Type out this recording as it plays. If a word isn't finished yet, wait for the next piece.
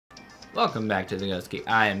Welcome back to the Ghost Key.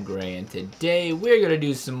 I am Gray, and today we're gonna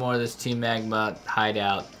do some more of this Team Magma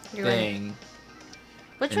hideout thing.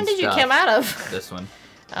 Which one did you come out of? This one.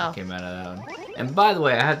 Oh. I came out of that one. And by the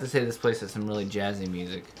way, I have to say this place has some really jazzy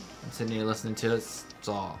music. I'm sitting here listening to it. It's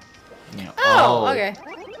all, you know. Oh, okay.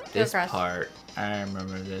 This part. I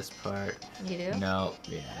remember this part. You do? No.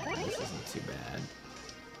 Yeah, this isn't too bad.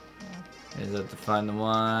 Yeah. Is that to find the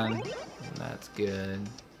one? That's good.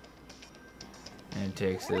 And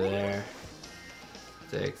takes it there.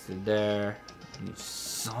 Takes it there. You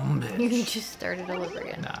son of a bitch. You just started all over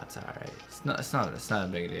again. Nah, it's alright. It's not a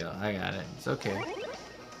big deal. I got it. It's okay.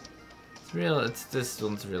 This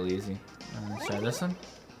one's real easy. Let's try this one.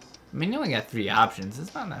 I mean, you only got 3 options.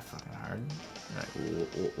 It's not that fucking hard.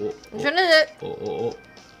 I'm trying to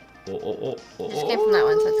just came from that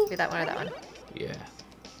one, so it's gonna be that one or that one. Yeah.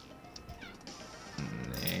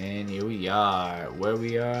 And here we are. Where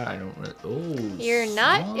we are, I don't really. Oh. You're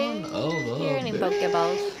not in. You're in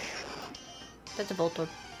Pokeballs. That's a Voltorb.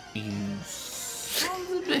 You sons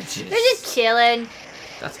of bitches. They're just chilling.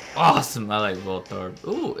 That's awesome. I like Voltorb.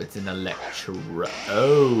 Ooh, it's an Electro.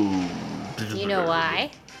 Oh. You know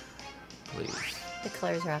why? Please. The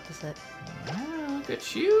colors are opposite. Wow, look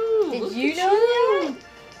at you. Did you know that?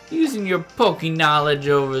 Using your Poke knowledge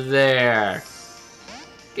over there.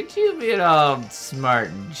 Look at you being all smart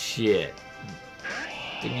and shit.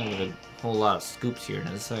 Thinking with a whole lot of scoops here in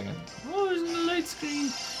a second. Oh, there's the light screen.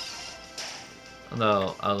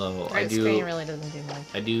 Although I do. Screen really doesn't do much.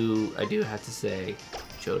 I do have to say,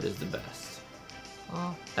 CHODE is the best.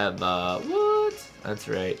 Oh. What? That's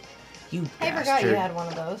right. You bastard. I forgot you had one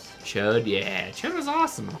of those. CHODE, yeah. CHODE was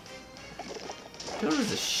awesome. CHODE was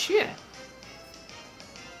the shit.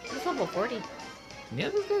 It's level 40. Yeah,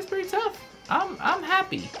 this guy's pretty tough. I'm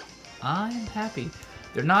happy. I'm happy.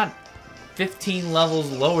 They're not 15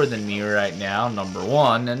 levels lower than me right now, number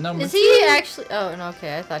 1, and number 2. Is he actually? Oh, no,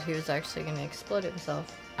 okay. I thought he was actually gonna explode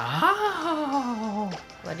himself. Oh.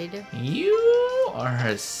 What'd he do? You are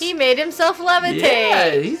a... He made himself levitate. Yeah,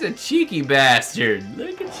 he's a cheeky bastard.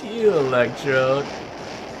 Look at you, Electrode.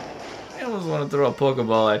 I almost want to throw a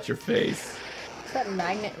Pokeball at your face. Is that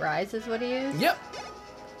magnet rise is what he used? Yep.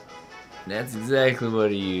 That's exactly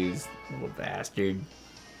what he used. Little bastard.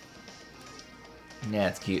 Yeah,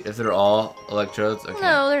 it's cute. If they're all Electrodes, okay.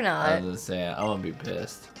 No, they're not. I was gonna say, I'm gonna be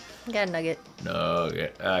pissed. I got a nugget.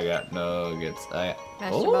 Nugget. I got nuggets. Master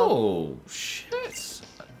Ball. Shit.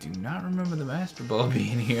 I do not remember the Master Ball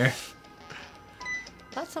being here.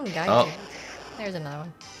 Thought some guy. Oh. There's another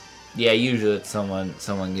one. Yeah, usually it's someone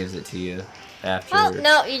gives it to you after. Oh,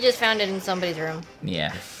 no, you just found it in somebody's room.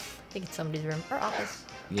 Yeah. I think it's somebody's room or office.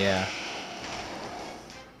 Yeah.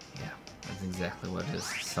 Yeah, that's exactly what it is.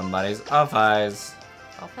 Somebody's office.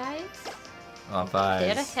 Office? Office.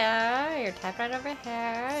 Theater here, your typewriter over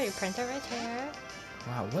here, your printer right here.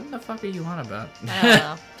 Wow, what in the fuck are you on about? I don't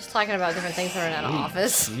know. Just talking about different things that are in an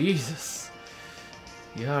office. Jesus.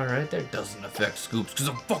 Yeah, right there doesn't affect scoops because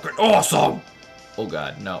I'm fucking awesome. Oh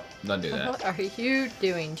god, no, don't do that. What are you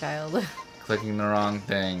doing, child? Clicking the wrong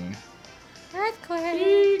thing.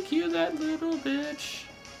 Earthquake. Cue that little bitch.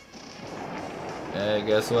 Hey,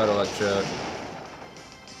 guess what, Electrode?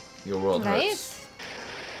 Your world hurts.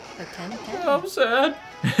 A 10, 10. Oh, I'm sad.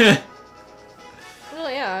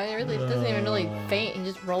 Well, yeah, it really doesn't even really faint. He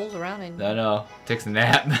just rolls around and. I know. Takes a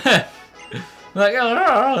nap. Like,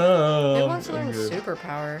 It wants to learn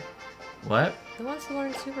superpower. What? It wants to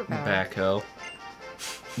learn superpower. Backhoe.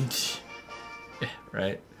 Yeah,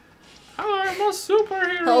 right. I'm a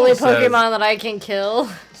superhero. The only Pokemon that I can kill.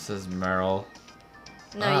 Says Merle.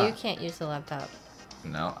 No, you can't use the laptop.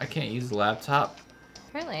 No, I can't use the laptop.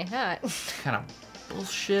 Apparently not. What kind of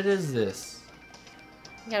bullshit is this?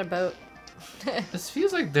 You got a boat. This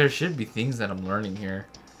feels like there should be things that I'm learning here.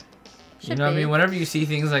 Should you know what I be. mean? Whenever you see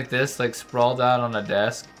things like this, like sprawled out on a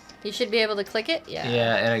desk. You should be able to click it? Yeah.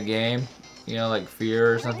 Yeah, in a game. You know, like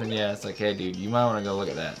Fear or something. Yeah, it's like, hey, dude, you might want to go look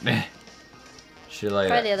at that. Shit like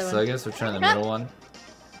Try that. the other So one. I guess we're trying the middle one.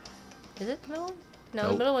 Is it the middle one? No,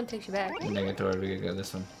 Nope. the middle one takes you back. Negatory, we gotta go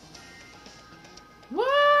this one.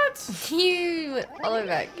 What? You went all the way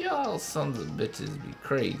back. Y'all sons of bitches be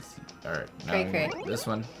crazy. Alright, now Cray, we cray. got this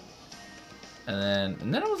one. And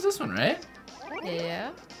then it was this one, right?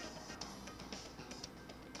 Yeah.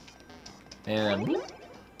 And boop,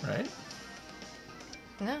 right?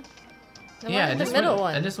 No. No, Yeah, why did the middle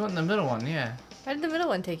one. I just went in the middle one, yeah. Why did the middle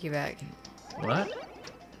one take you back? What?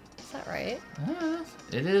 Is that right?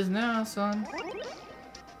 It is now, son.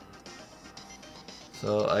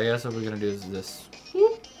 So I guess what we're gonna do is this.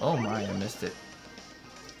 Whoop. Oh my, I missed it.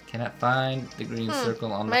 Cannot find the green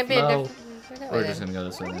circle on Might the be a flow. different. We're just gonna go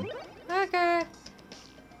this way then. Okay.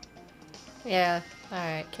 Yeah.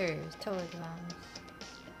 Alright, carriers. Totally wrong.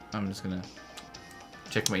 I'm just gonna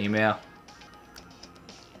check my email.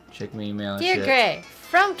 Check my email and Dear shit. Gray,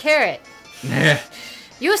 from Carrot. Yeah.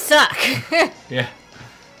 You suck. Yeah.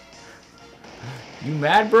 You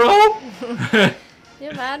mad, bro?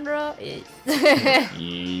 You mad, bro?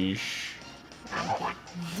 Yeesh.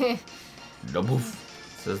 Double.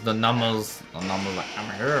 Says the numbers. The numbers like,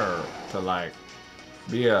 I'm here to like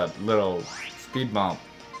be a little speed bump.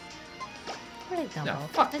 Really dumb. Yeah,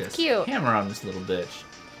 fuck That's this. cute. Hammer on this little bitch.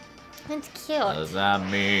 That's cute. What does that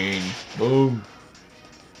mean? Boom.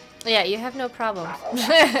 Yeah, you have no problems.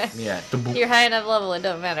 Yeah. The boom. You're high enough level, it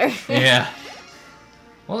don't matter. Yeah.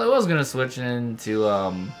 Well, I was gonna switch into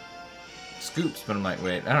scoops, but I'm like,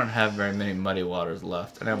 wait, I don't have very many muddy waters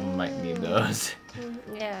left, and I might need those.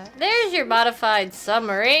 Yeah. There's your modified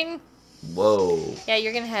submarine. Whoa. Yeah,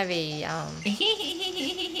 you're gonna have a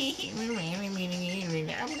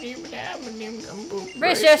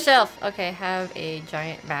brace yourself. Okay, have a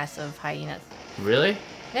giant mass of hyenas. Really?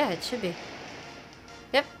 Yeah, it should be.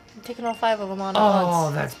 Yep, I'm taking all 5 of them on at Oh,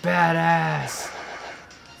 once. that's badass.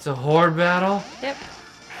 It's a horde battle? Yep.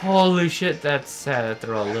 Holy shit, that's sad that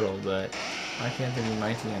they're all little, but why can't they be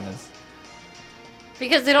mighty in this?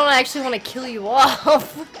 Because they don't actually want to kill you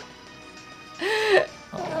off.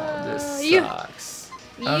 Oh, this you- sucks.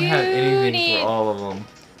 I don't have anything for all of them.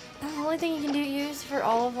 The only thing you can use for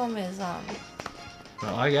all of them is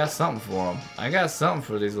Well, I got something for them. I got something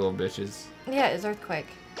for these little bitches. yeah, is earthquake.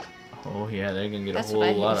 Oh yeah, they're gonna get That's a what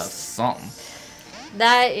I whole lot of used. something.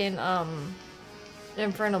 That in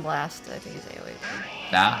Infernal Blast, I think is AoE.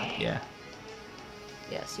 Ah, yeah.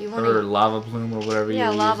 Yeah, so you want Or to lava plume or whatever yeah,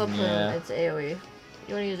 you're lava using. plume. Yeah. It's AoE.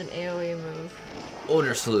 You want to use an AoE move.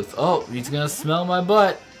 Odor sleuth. Oh, he's gonna smell my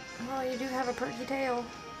butt. Oh, you do have a perky tail.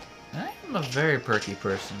 I am a very perky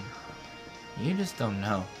person. You just don't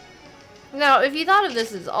know. Now, if you thought of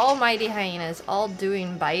this as almighty hyenas all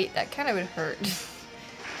doing bite, that kind of would hurt.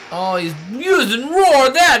 Oh, he's using roar,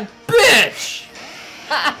 that bitch!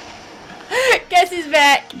 Guess who's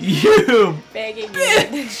back? You Begging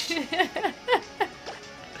bitch! you.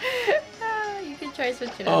 You can try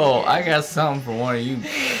switching out. Oh, again. I got something for one of you.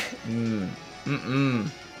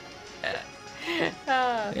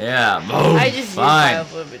 Yeah, boom. I just fine.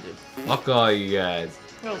 used my unlimited. Fuck all you guys.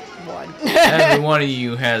 Oh, one. Every one of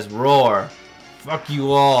you has roar. Fuck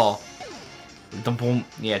you all. Boom.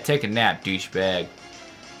 Yeah, take a nap, douchebag.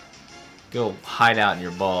 Go hide out in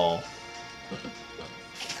your ball.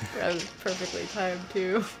 That was perfectly timed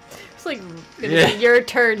too. It's like gonna Yeah. be your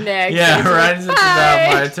turn next. Yeah, It's right like, as it's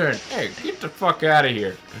about "Bye." my turn. Hey, get the fuck out of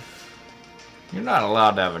here. You're not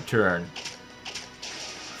allowed to have a turn.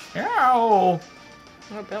 Ow!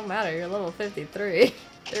 Well, it don't matter. You're level 53.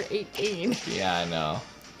 They're 18. Yeah, I know.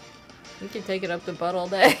 You can take it up to butt all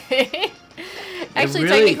day. Actually,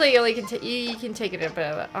 really- technically, you only can you can take it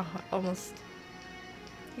up almost.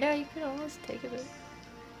 Yeah, you can almost take it up.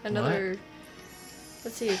 Another.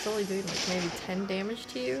 Let's see, it's only doing like maybe 10 damage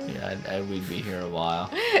to you. Yeah, we'd be here a while.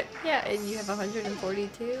 Yeah, and you have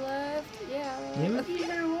 142 left. Yeah. We'd be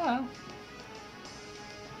here a while.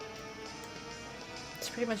 It's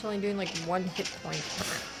pretty much only doing like 1 hit point.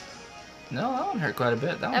 No, that one hurt quite a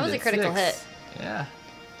bit. That one was a did critical 6. hit. Yeah.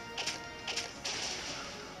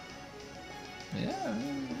 Yeah,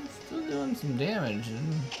 it's still doing some damage.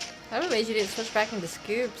 I'm amazed you didn't switch back into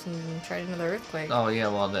scoops and try another earthquake. Oh yeah,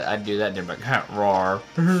 well I'd do that, then like roar,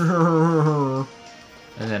 and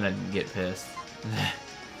then I'd get pissed.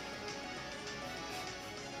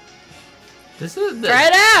 This is Try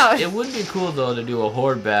it out! It would be cool though to do a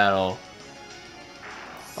horde battle.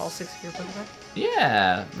 All 6 of your Pokemon.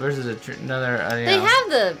 Yeah, versus another. You They know, have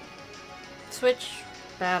the switch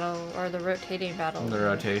battle or the rotating battle. the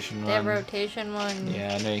rotation They one. have rotation one.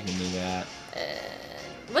 Yeah, I know you can do that.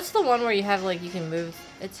 What's the one where you have like you can move?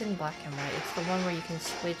 It's in black and white. It's the one where you can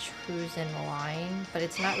switch who's in line, but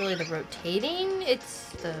it's not really the rotating. It's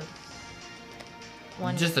the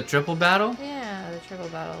one. Just the triple battle. Yeah, the triple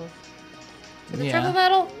battle. Is it the Yeah. triple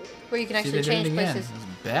battle where you can See, actually they did it change again. places? Those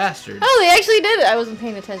bastards. Oh, they actually did it. I wasn't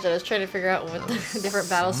paying attention. I was trying to figure out what the Those different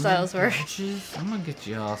battle son styles of were. bitches. I'm gonna get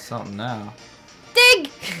you all something now. Dig!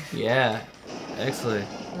 Yeah, excellent.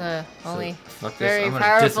 Only Fuck this. very I'm gonna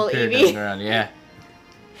powerful disappear Eevee. down the ground. Yeah.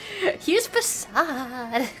 Use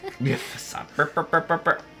facade. Yeah.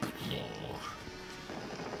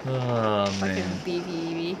 Oh Fucking man.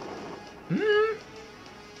 beefy Eevee.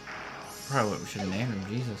 Probably what we should have named him.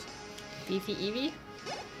 Jesus. Beefy Eevee?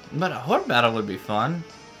 But a horde battle would be fun,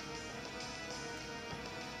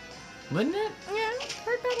 wouldn't it? Yeah,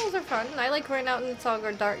 horde dark battles are fun. I like running out in the tall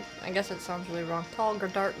or dark. I guess it sounds really wrong. Tall or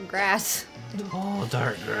dark grass. Tall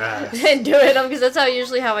dark grass. And do it because that's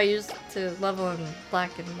usually how I used to level in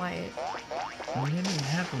black and white. Well, it didn't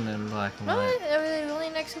happen in black and white. What? Are they only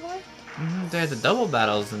next to white? They had the double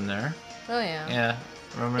battles in there. Oh yeah. Yeah.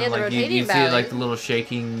 Remember, Yeah, the like you see rotating like the little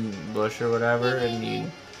shaking bush or whatever, and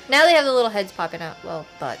you. Now they have the little heads popping out. Well,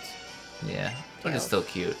 butts. Yeah, but it's Tails. still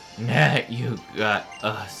cute. Nah, you got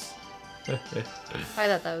us. I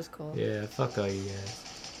thought that was cool. Yeah, fuck all you guys.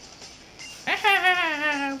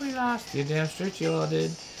 We lost. You damn straight you all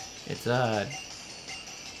did. It's odd.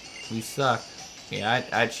 We suck. Yeah,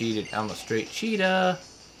 I cheated. I'm a straight cheetah.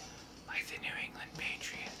 Like the New England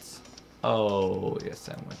Patriots. Oh, yes,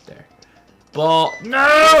 I went there. Ball.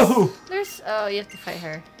 No! There's. Oh, you have to fight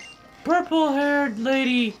her. Purple-haired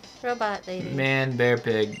lady. Robot lady. Man, bear,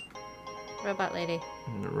 pig. Robot lady.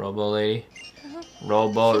 Robo lady. Uh-huh.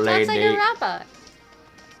 Robo She lady. looks like a robot.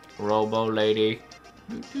 Robo lady.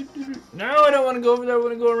 No, I don't want to go over there. I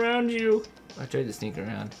want to go around you. I tried to sneak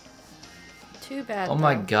around. Too bad. Oh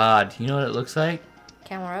my though. god. You know what it looks like?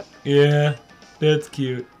 Camera up. Yeah. That's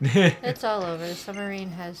cute. It's all over. The submarine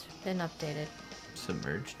has been updated.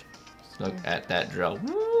 Submerged. Look at that drill.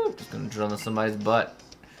 Woo, just gonna drill into somebody's butt.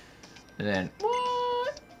 And then,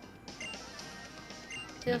 what?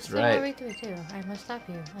 There's That's still right. more way to it too. I must stop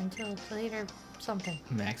you until later something.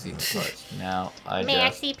 Maxi parts. Now I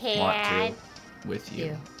Maxi just want pad. to with you.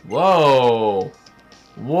 You. Whoa!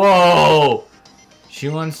 Whoa! She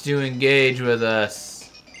wants to engage with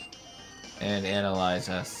us and analyze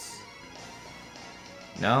us.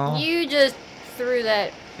 No? You just threw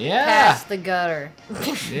that Yeah! past the gutter.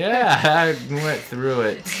 Yeah, I went through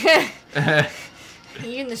it.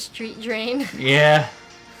 You in the street drain? Yeah,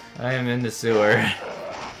 I am in the sewer.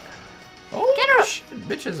 Oh, Get her! shit,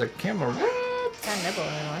 bitch has a camera. Can't nibble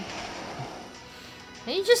anymore.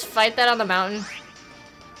 Didn't you just fight that on the mountain?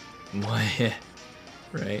 What?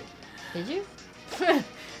 Right. Did you?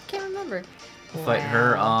 Can't remember. Fight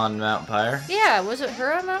her on Mount Pyre? Yeah, was it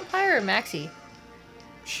her on Mount Pyre or Maxie?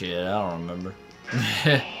 Shit, I don't remember.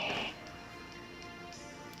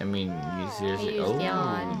 I mean, you seriously? You used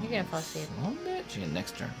yawn. You're gonna fall asleep. Oh, bitch. Yeah,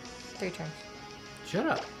 next turn. 3 turns. Shut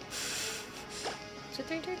up. Is it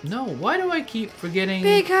 3 turns? No, why do I keep forgetting?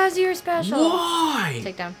 Because you're special. Why?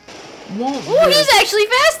 Take down. Won't Ooh, this- he's actually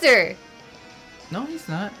faster! No, he's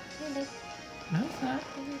not. No, he's not.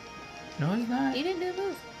 No, he's not. You didn't do the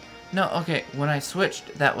move. No, okay, when I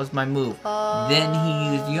switched, that was my move. Then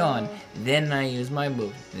he used yawn. Then I used my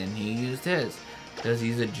move. Then he used his. Because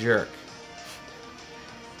he's a jerk.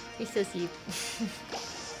 He's so sweet.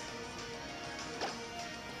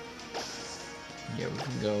 Yeah,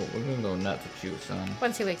 we're gonna go nuts with you, son.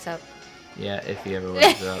 Once he wakes up. Yeah, if he ever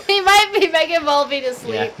wakes up. He might be Mega Volby to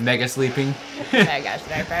sleep. Yeah, mega sleeping. Mega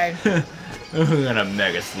sleeping. I'm gonna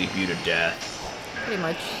mega sleep you to death. Pretty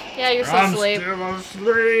much. Yeah, you're still I'm asleep. still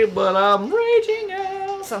asleep, but I'm raging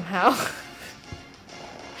out. Somehow.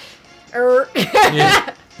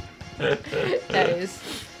 Yeah. That is.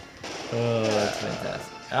 Oh, that's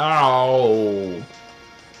fantastic. Ow!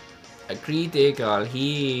 A critical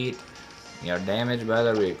hit. You're damaged by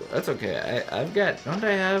the recoil. That's okay. I've got. Don't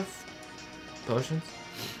I have potions?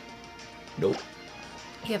 Nope.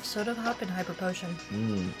 You have soda hop and hyper potion.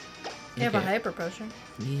 Mm. You have a Okay. hyper potion.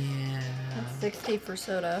 Yeah. That's 60 for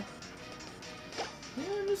soda. Yeah,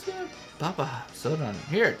 I'm just gonna pop a soda on.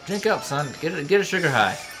 Here, drink up, son. Get a sugar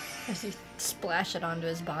high. As you splash it onto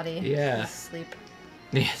his body. Yeah. He's asleep.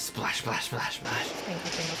 Yeah, splash, splash, splash, splash. Twinkle,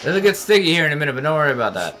 twinkle, It'll get sticky here in a minute, but don't worry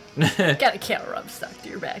about that. Got a cat rub stuck to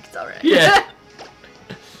your back. It's alright. Yeah.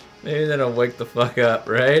 Maybe that'll wake the fuck up,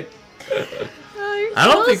 right? Oh, I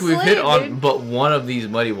don't think we've hit asleep, on dude. but one of these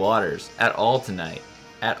muddy waters at all tonight.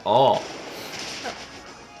 At all.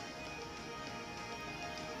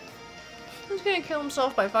 Who's gonna kill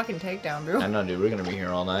himself by fucking takedown, bro? I know, dude. We're gonna be here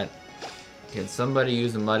all night. Can somebody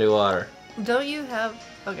use the muddy water? Don't you have...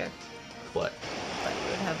 Okay. What? Thought you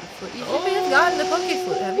would have the flute. You should have gotten the Poke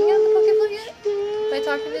Flute. Have you gotten the Poke Flute yet? By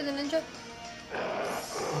talking to the ninja?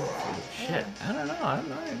 Shit. I don't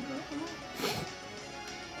know.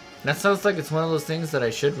 That sounds like it's one of those things that I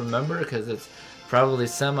should remember because it's probably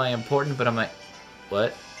semi-important, but I'm like,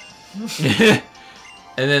 what? And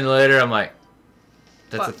then later I'm like,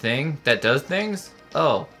 that's a What? thing? That does things?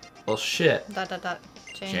 Oh, well shit. Dot dot dot.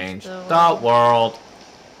 Change the the world.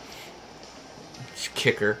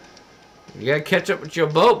 Kicker. You gotta catch up with your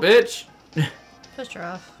boat, bitch. Push her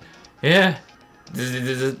off. Yeah.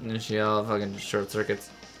 And she all fucking short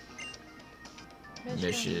circuits.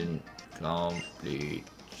 Mission complete.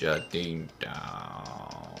 Shutting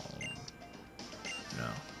down. No.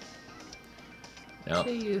 Nope.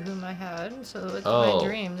 To you whom I had, so it's Oh. my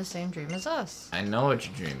dream, the same dream as us. I know what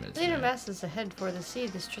your dream is. Later man. masses ahead for the sea,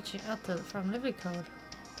 the stretching out from Livy Code.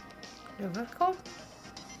 Livy Code?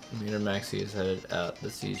 Leader Maxi is headed out.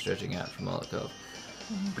 The sea stretching out from Mullet Cove.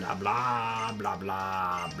 Blah blah blah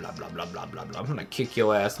blah blah blah blah blah blah blah. I'm gonna kick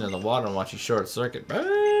your ass into the water and watch you short circuit,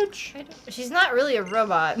 bitch. She's not really a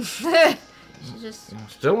robot. She just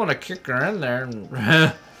Still want to kick her in there and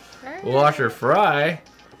watch her fry.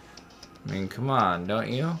 I mean, come on, don't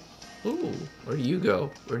you? Ooh, where do you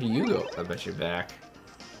go? Where do you go? I bet you're back.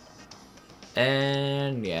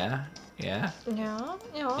 And yeah. Yeah.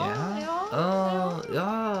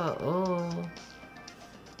 Oh.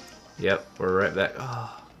 Yep, we're right back.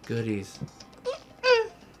 Oh, goodies.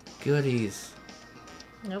 Goodies.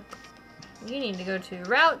 Nope. You need to go to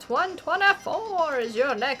Route 124 is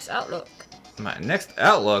your next outlook. My next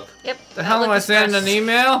outlook? Yep. The hell am I sending an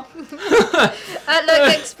email?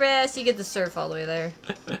 Outlook Express. You get to surf all the way there.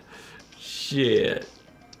 Shit.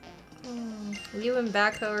 You and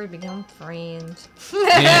Backhoe become friends.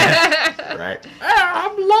 Yeah, right.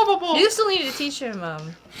 I'm lovable. You still need to teach him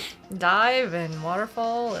dive and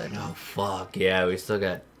waterfall and. Oh fuck yeah, we still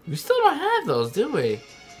don't have those, do we?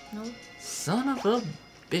 No. Son of a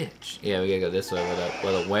bitch. Yeah, we gotta go this way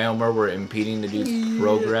with a whale where we're impeding the dude's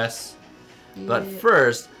progress. Yeah. But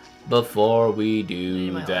first, before we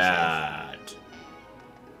do might that.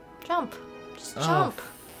 Jump. Just jump.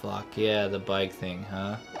 Oh, fuck yeah, the bike thing,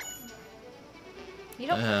 huh? You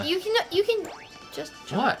don't. You can just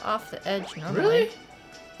jump What? off the edge normally. Really?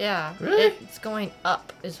 Yeah. Really? It's going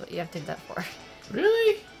up is what you have to do that for.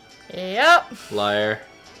 Really? Yep. Liar.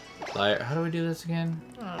 Liar. How do we do this again?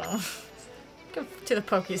 Oh. Go to the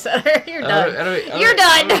Poke Center. You're How done. do we- You're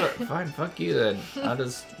done. Fine, fuck you then. I'll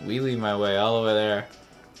just wheelie my way all the way there.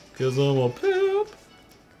 Cause I'm a pimp.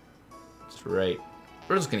 That's right.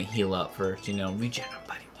 We're just gonna heal up first, you know, regen our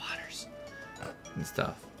body waters and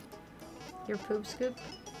stuff. Your poop scoop.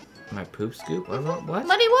 My poop scoop? What?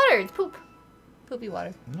 Muddy water. It's poop. Poopy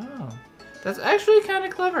water. No. That's actually kind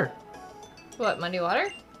of clever. What? Muddy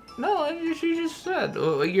water? No, she just said.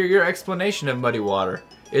 Your explanation of muddy water.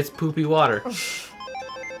 It's poopy water.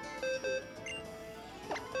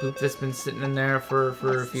 Poop that's been sitting in there for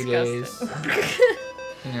a few days.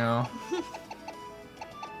 You know.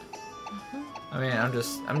 I mean, I'm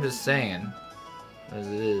just saying, as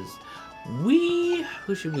it is.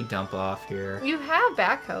 Who should we dump off here? You have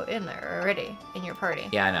Backhoe in there already in your party.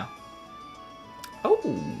 Yeah, I know. Oh,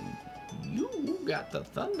 you got the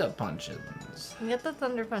thunder punches. You get the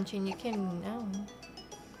thunder punching. You can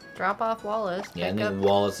drop off Wallace. Yeah, I pick think up.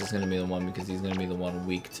 Wallace is gonna be the one because he's gonna be the one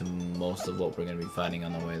weak to most of what we're gonna be fighting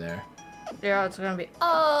on the way there. Yeah, it's gonna be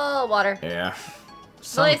water. Yeah. The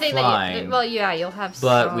Some only thing flying. well, yeah, you'll have.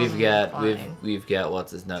 But some we've got flying. we've got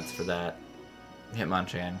what's his nuts for that.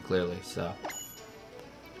 Hitmonchan, clearly, so.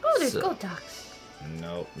 Oh, there's So- gold ducks.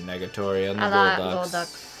 Nope, negatory on the I gold like ducks. gold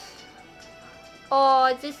ducks. Oh,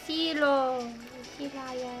 it's a Silo.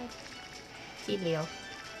 Silio.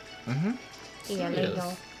 Mm-hmm. Yeah, there you go.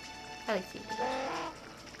 Celios. I like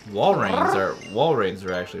Silio. Walreins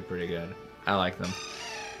are actually pretty good. I like them.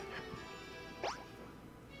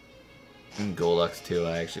 And Golducks too.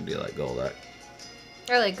 I actually do like Golduck.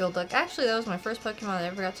 I like Golduck. Actually, that was my first Pokemon I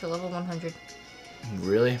ever got to level 100.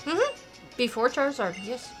 Really? Before Charizard,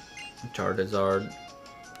 yes. Charizard.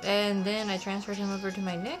 And then I transferred him over to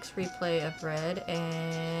my next replay of Red,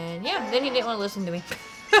 and yeah, then he didn't want to listen to me.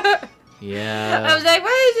 Yeah. I was like,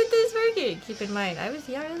 why isn't this working? Keep in mind, I was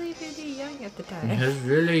really young at the time. He was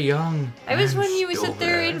really young. I was when you would sit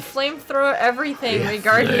there and flamethrower everything,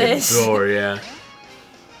 regardless. Flamethrower,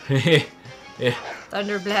 yeah. Yeah.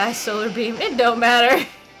 Thunder Blast, Solar Beam, it don't matter.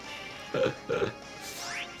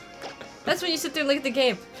 That's when you sit there and look at the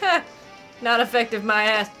game. Ha! Not effective, my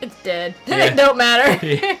ass. It's dead. Yeah. It don't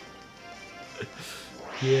matter.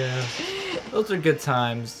 Yeah. Those are good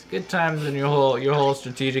times. Good times in your whole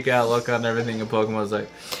strategic outlook on everything in Pokemon is like,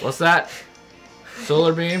 what's that?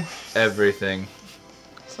 Solar Beam? Everything.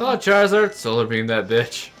 Oh, Charizard? Solar Beam that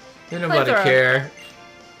bitch. Didn't nobody Flamethrower. care.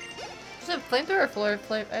 Was it flamethrower or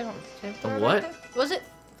flame? I don't. Flamethrower what? back then? Was it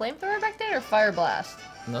flamethrower back then or fire blast?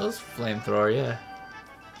 No, it's Flamethrower, yeah.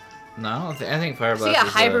 No, I think Fire Blast So you got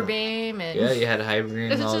was, Hyper Beam and. Yeah, you had Hyper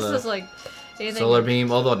Beam. It's all just the this like. Anything, Solar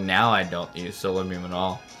Beam, although now I don't use Solar Beam at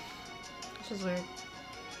all. Which is weird.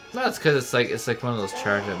 No, it's because it's like one of those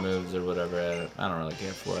charge up moves or whatever. I don't really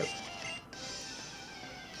care for it.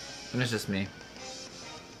 And it's just me.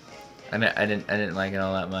 I didn't like it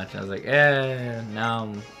all that much. I was like, now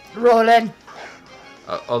I'm Rolling.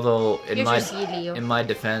 although Here's your Celio. in my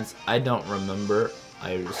defense, I don't remember.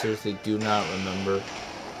 I seriously do not remember.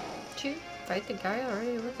 2, fight the guy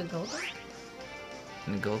already with the gold duck?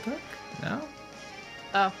 In the gold duck? No?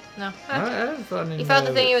 Oh, no. I thought You found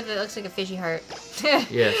the thingy with it looks like a fishy heart.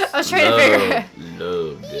 Yes. I was trying to figure out.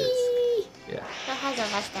 Love this. Yeah. That has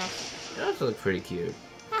a mustache. It does look pretty cute.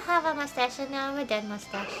 I have a mustache and now I'm a dead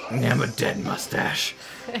mustache. I'm a dead mustache.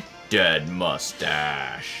 Dead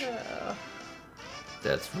mustache. Oh.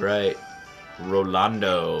 That's right.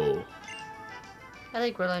 Rolando. I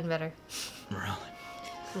like Roland better. Rolando.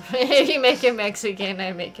 If you make him Mexican,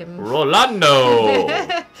 I make him... Rolando!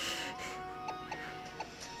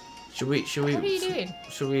 Should we... What are you doing?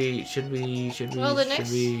 Should we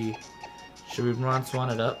run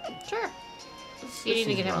swan it up? Sure. You need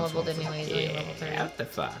to get him leveled anyways. Yeah, Level 3. what the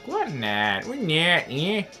fuck? What not? We're not,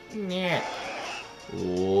 yeah? Not.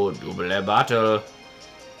 Oh, double battle.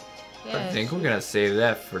 Yeah. I think we're gonna save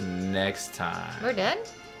that for next time. We're done?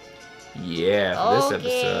 Yeah, for this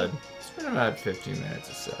Okay. episode. It's been about 15 minutes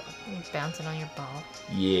or so. You're bouncing on your ball.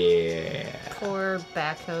 Yeah. Poor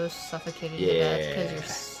backhoe suffocated to Yeah. death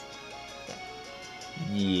because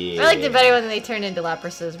you're... Yeah. I liked it better when they turned into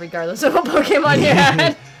Laprases, regardless of what Pokemon you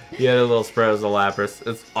had. Yeah, the little spread was a Lapras.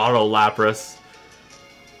 It's Auto Lapras.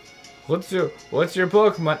 What's your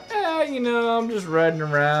Pokemon? You know, I'm just riding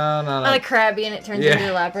around on On a Krabby and it turns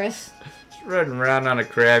into a Lapras. Just riding around on a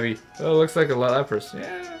Krabby. Oh, looks like a Lapras.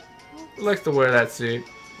 Yeah, likes to wear that suit.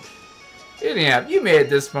 Anyhow, you made it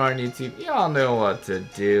this far on YouTube. Y'all know what to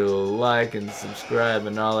do. Like and subscribe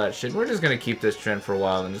and all that shit. We're just gonna keep this trend for a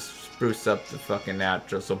while and just spruce up the fucking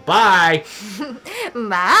outro. So bye!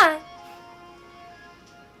 Bye!